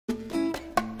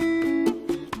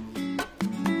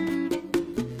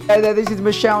Hello there, this is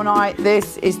Michele Knight.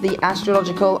 This is the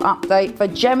astrological update for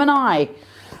Gemini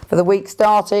for the week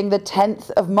starting the 10th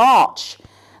of March.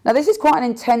 Now this is quite an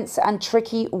intense and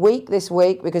tricky week this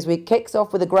week because we kicks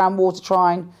off with a ground water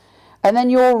trine and then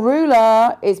your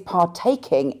ruler is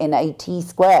partaking in a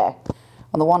T-square.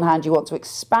 On the one hand, you want to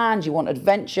expand, you want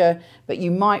adventure, but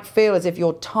you might feel as if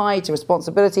you're tied to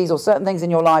responsibilities or certain things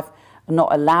in your life are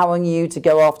not allowing you to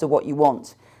go after what you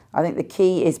want. I think the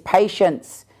key is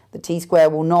patience. The T-square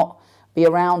will not be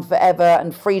around forever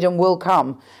and freedom will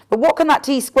come. But what can that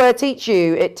T-square teach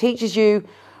you? It teaches you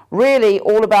really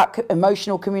all about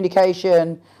emotional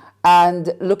communication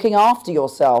and looking after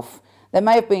yourself. There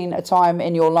may have been a time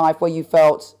in your life where you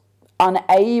felt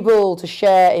unable to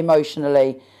share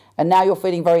emotionally, and now you're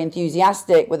feeling very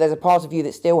enthusiastic, but there's a part of you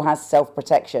that still has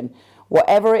self-protection.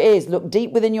 Whatever it is, look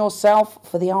deep within yourself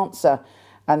for the answer.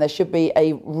 And there should be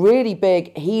a really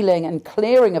big healing and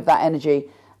clearing of that energy,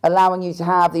 allowing you to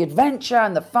have the adventure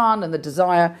and the fun and the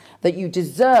desire that you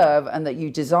deserve and that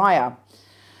you desire.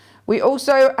 We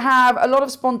also have a lot of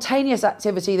spontaneous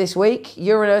activity this week.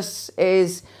 Uranus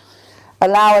is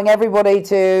allowing everybody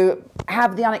to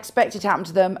have the unexpected happen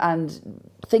to them, and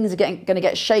things are going to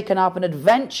get shaken up, and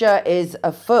adventure is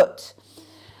afoot.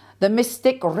 The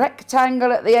mystic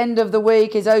rectangle at the end of the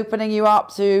week is opening you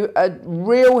up to a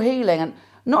real healing, and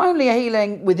not only a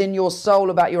healing within your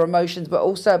soul about your emotions, but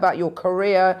also about your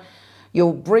career.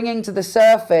 You're bringing to the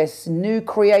surface new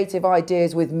creative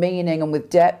ideas with meaning and with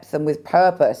depth and with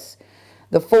purpose.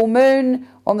 The full moon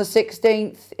on the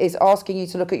 16th is asking you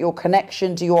to look at your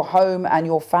connection to your home and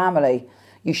your family.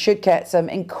 You should get some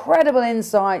incredible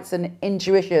insights and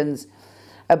intuitions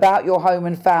about your home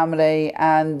and family,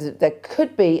 and there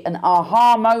could be an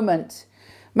aha moment.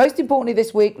 Most importantly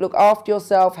this week, look after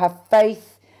yourself, have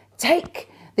faith, take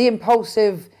the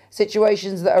impulsive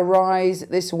situations that arise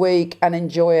this week and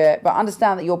enjoy it. But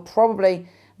understand that you're probably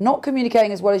not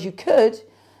communicating as well as you could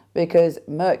because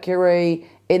Mercury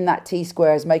in that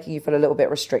T-square is making you feel a little bit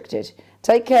restricted.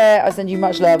 Take care, I send you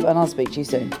much love, and I'll speak to you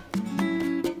soon.